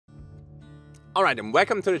Alright, and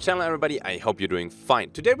welcome to the channel, everybody. I hope you're doing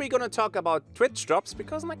fine. Today we're gonna talk about Twitch Drops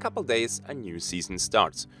because in a couple days a new season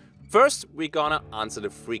starts. First, we're gonna answer the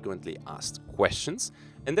frequently asked questions,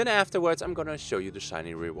 and then afterwards I'm gonna show you the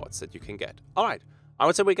shiny rewards that you can get. Alright, I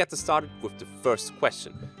would say we get started with the first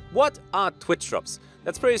question. What are Twitch Drops?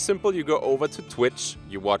 That's pretty simple. You go over to Twitch,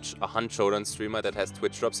 you watch a Showdown streamer that has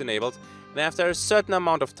Twitch Drops enabled, and after a certain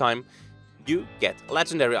amount of time, you get a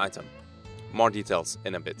legendary item. More details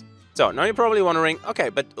in a bit. So, now you're probably wondering, okay,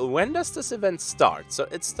 but when does this event start? So,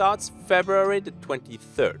 it starts February the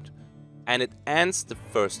 23rd, and it ends the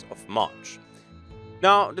 1st of March.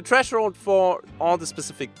 Now, the threshold for all the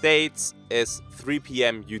specific dates is 3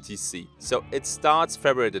 PM UTC. So, it starts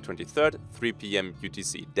February the 23rd, 3 PM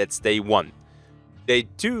UTC. That's day 1. Day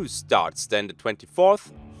 2 starts then the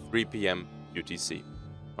 24th, 3 PM UTC.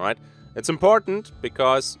 Alright? It's important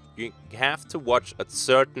because you have to watch at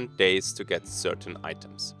certain days to get certain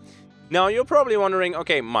items. Now, you're probably wondering,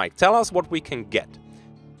 okay, Mike, tell us what we can get.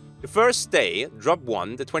 The first day, drop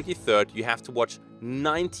 1, the 23rd, you have to watch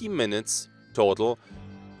 90 minutes total.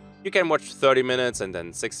 You can watch 30 minutes and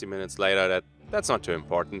then 60 minutes later. That's not too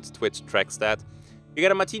important. Twitch tracks that. You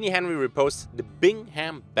get a Martini Henry repost, the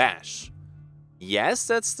Bingham Bash. Yes,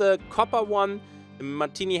 that's the copper one, the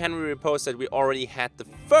Martini Henry repost that we already had the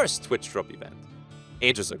first Twitch drop event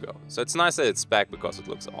ages ago. So it's nice that it's back because it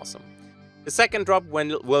looks awesome. The second drop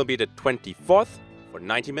will be the 24th for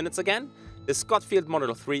 90 minutes again. The Scotfield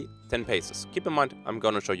Model 3, 10 paces. Keep in mind, I'm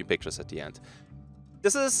gonna show you pictures at the end.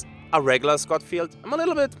 This is a regular Scotfield. I'm a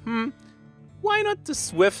little bit, why not the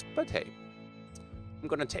Swift? But hey, I'm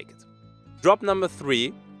gonna take it. Drop number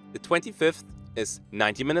 3, the 25th, is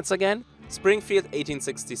 90 minutes again. Springfield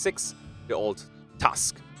 1866, the old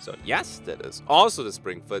Tusk. So yes, that is also the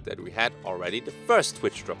Springfield that we had already the first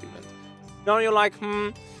Twitch drop event. Now you're like,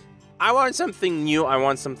 I want something new, I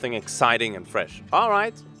want something exciting and fresh.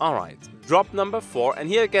 Alright. Drop number 4, and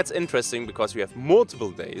here it gets interesting because we have multiple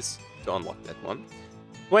days to unlock that one.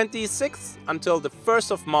 26th until the 1st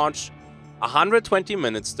of March, 120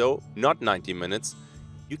 minutes though, not 90 minutes,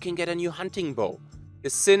 you can get a new hunting bow. The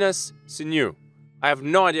Sinner's Sinew. I have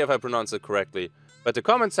no idea if I pronounce it correctly, but the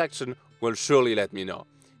comment section will surely let me know.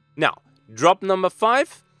 Now, drop number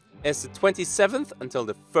 5 is the 27th until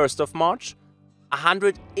the 1st of March.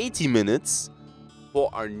 180 minutes for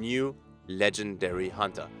our new legendary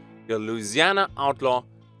hunter, the Louisiana Outlaw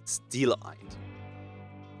Steel-Eyed.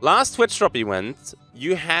 Last Twitch drop event,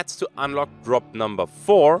 you had to unlock drop number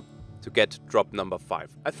 4 to get drop number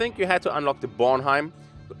 5. I think you had to unlock the Bornheim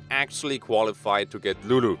to actually qualify to get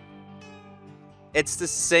Lulu. It's the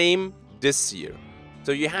same this year.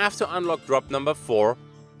 So you have to unlock drop number 4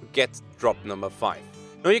 to get drop number 5.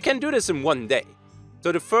 Now you can do this in one day.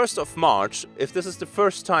 So the 1st of March, if this is the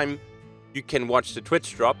first time you can watch the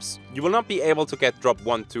Twitch drops, you will not be able to get drop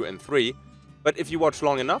 1, 2, and 3. But if you watch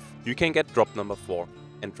long enough, you can get drop number 4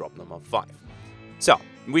 and drop number 5. So,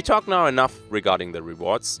 we talked now enough regarding the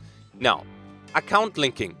rewards. Now, account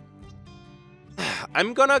linking.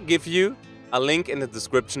 I'm gonna give you a link in the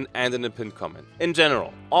description and in the pinned comment. In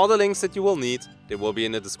general, all the links that you will need, they will be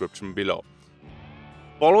in the description below.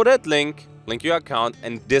 Follow that link your account,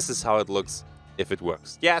 and this is how it looks if it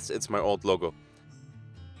works. Yes, it's my old logo.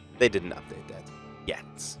 They didn't update that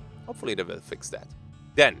yet. Hopefully they will fix that.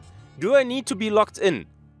 Then, do I need to be logged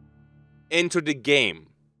into the game?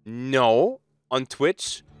 No. On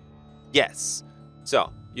Twitch? Yes.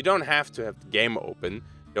 So, you don't have to have the game open.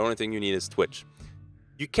 The only thing you need is Twitch.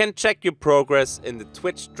 You can check your progress in the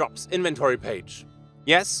Twitch Drops inventory page.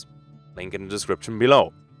 Yes? Link in the description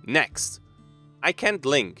below. Next. I can't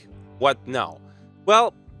link. What now?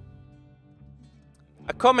 Well,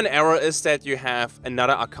 a common error is that you have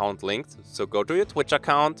another account linked. So go to your Twitch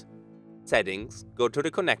account, settings, go to the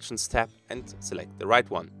connections tab and select the right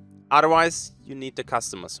one. Otherwise, you need the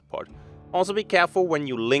customer support. Also be careful when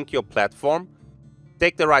you link your platform.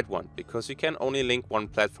 Take the right one, because you can only link one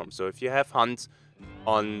platform. So if you have Hunt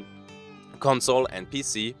on console and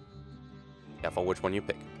PC, careful which one you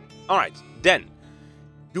pick. Alright, then,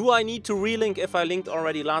 do I need to relink if I linked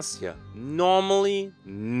already last year? Normally,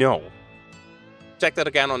 no. Check that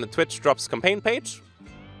again on the Twitch Drops campaign page.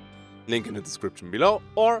 Link in the description below,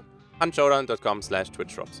 or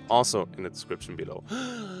huntshowdown.com/twitchdrops. Also in the description below.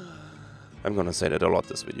 I'm gonna say that a lot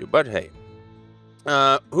this video, but hey.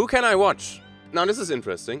 Who can I watch? Now this is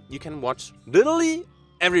interesting. You can watch literally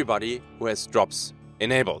everybody who has drops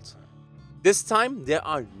enabled. This time there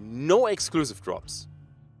are no exclusive drops.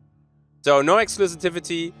 So no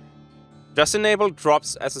exclusivity, just enable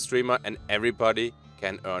drops as a streamer and everybody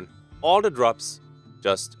can earn all the drops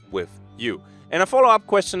just with you. And a follow-up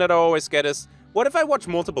question that I always get is, what if I watch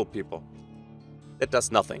multiple people? that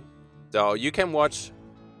does nothing. So you can watch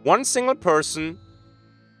one single person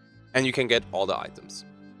and you can get all the items.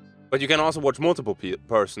 But you can also watch multiple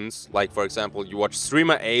persons. Like, for example, you watch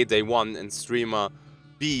streamer A day 1 and streamer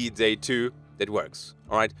B day 2. That works,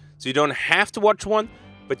 alright? So you don't have to watch one,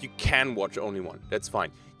 but you can watch only one. That's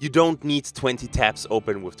fine. You don't need 20 tabs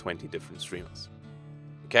open with 20 different streamers.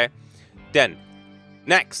 Okay? Then,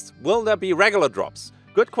 next, will there be regular drops?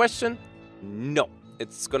 Good question. No.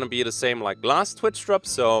 It's gonna be the same like last Twitch drop.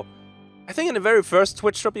 So, I think in the very first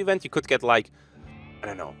Twitch drop event, you could get like, I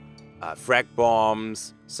don't know, frag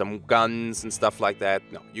bombs, some guns and stuff like that.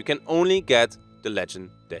 No, you can only get the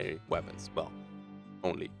legendary weapons. Well,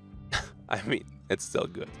 only. I mean, it's still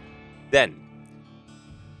good. Then,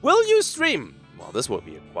 will you stream? Well, this will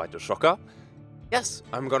be quite a shocker. Yes,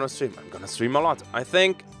 I'm gonna stream. I'm gonna stream a lot. I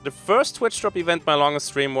think the first Twitch drop event, my longest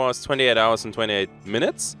stream was 28 hours and 28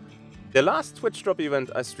 minutes. The last Twitch drop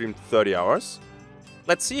event, I streamed 30 hours.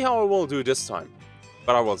 Let's see how I will do this time.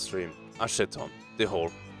 But I will stream a shit ton the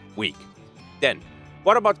whole week. Then,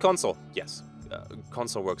 what about console? Yes,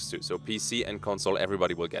 console works too. So PC and console,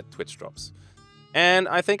 everybody will get Twitch drops. And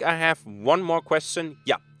I think I have one more question.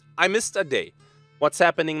 Yeah, I missed a day. What's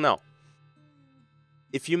happening now?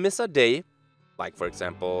 If you miss a day, like for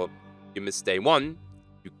example, you miss day 1,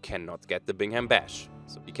 you cannot get the Bingham Bash.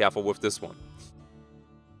 So be careful with this one.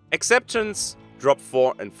 Exceptions, drop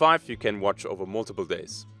 4 and 5, you can watch over multiple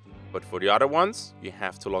days. But for the other ones, you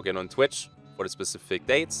have to log in on Twitch for the specific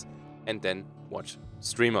dates and then watch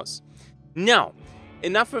streamers. Now,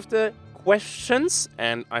 enough with the questions,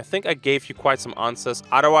 and I think I gave you quite some answers.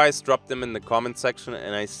 Otherwise, drop them in the comment section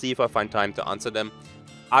and I see if I find time to answer them.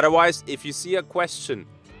 Otherwise, if you see a question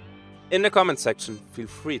in the comment section, feel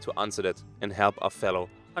free to answer that and help a fellow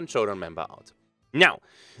Showdown member out. Now,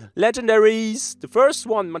 legendaries. The first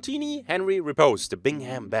one, Martini, Henry, Repose, the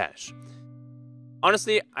Bingham Bash.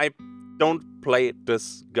 Honestly, I don't play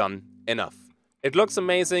this gun enough. It looks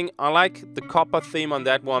amazing. I like the copper theme on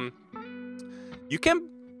that one. You can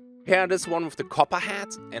pair this one with the copper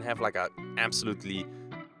hat and have like an absolutely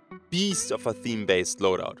beast of a theme-based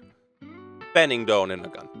loadout. Bending down in a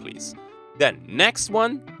gun, please. Then, next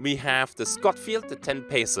one, we have the Scottfield, the 10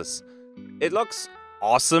 paces. It looks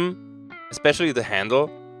awesome, especially the handle.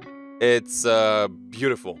 It's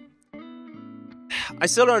beautiful. I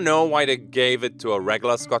still don't know why they gave it to a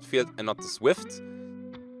regular Scottfield and not the Swift.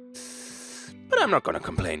 But I'm not gonna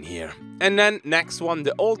complain here. And then next one,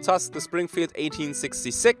 the Old Tusk, the Springfield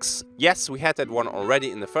 1866. Yes, we had that one already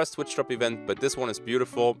in the first Twitch drop event, but this one is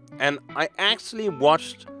beautiful. And I actually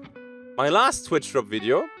watched my last Twitch drop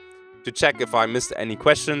video to check if I missed any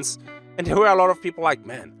questions. And there were a lot of people like,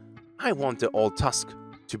 man, I want the Old Tusk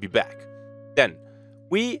to be back. Then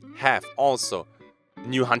we have also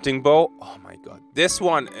new hunting bow. Oh my god, this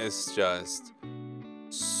one is just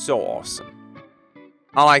so awesome.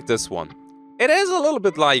 I like this one. It is a little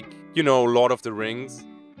bit like, you know, Lord of the Rings,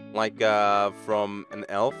 like from an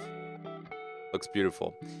elf. Looks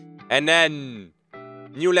beautiful. And then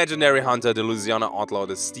new legendary hunter, the Louisiana Outlaw,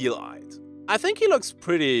 the Steel-Eyed. I think he looks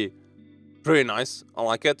pretty nice. I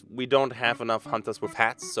like it. We don't have enough hunters with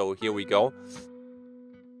hats, so here we go.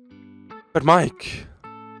 But Mike,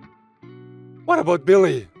 what about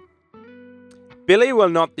Billy? Billy will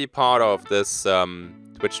not be part of this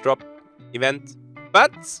Twitch drop event,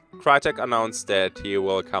 but Crytek announced that he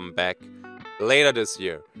will come back later this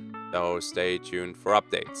year, so stay tuned for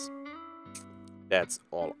updates. That's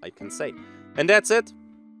all I can say. And that's it.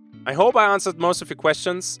 I hope I answered most of your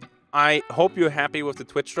questions. I hope you're happy with the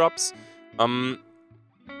Twitch drops. And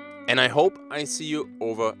I hope I see you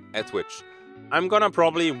over at Twitch. I'm gonna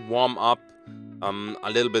probably warm up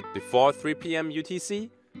a little bit before 3 PM UTC.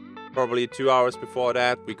 Probably 2 hours before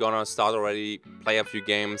that. We're gonna start already, play a few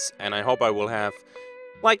games, and I hope I will have,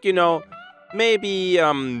 like, you know, maybe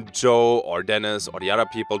Joe or Dennis or the other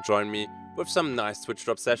people join me with some nice Twitch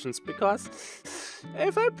drop sessions, because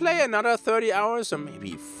if I play another 30 hours or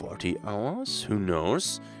maybe 40 hours, who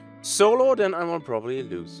knows, solo, then I will probably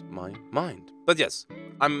lose my mind. But yes,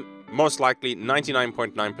 I'm most likely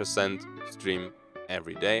 99.9% stream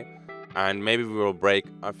every day, and maybe we will break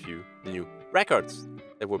a few new records.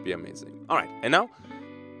 That would be amazing. Alright, and now,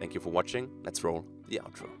 thank you for watching. Let's roll the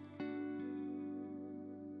outro.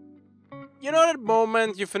 You know that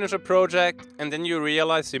moment you finish a project and then you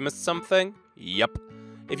realize you missed something? Yup.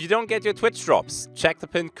 If you don't get your Twitch drops, check the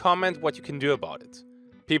pinned comment what you can do about it.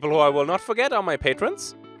 People who I will not forget are my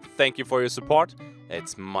patrons. Thank you for your support.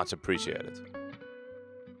 It's much appreciated.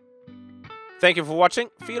 Thank you for watching.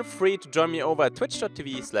 Feel free to join me over at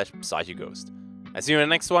twitch.tv/Psychoghost. I see you in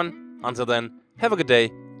the next one. Until then, have a good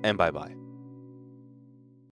day and bye bye.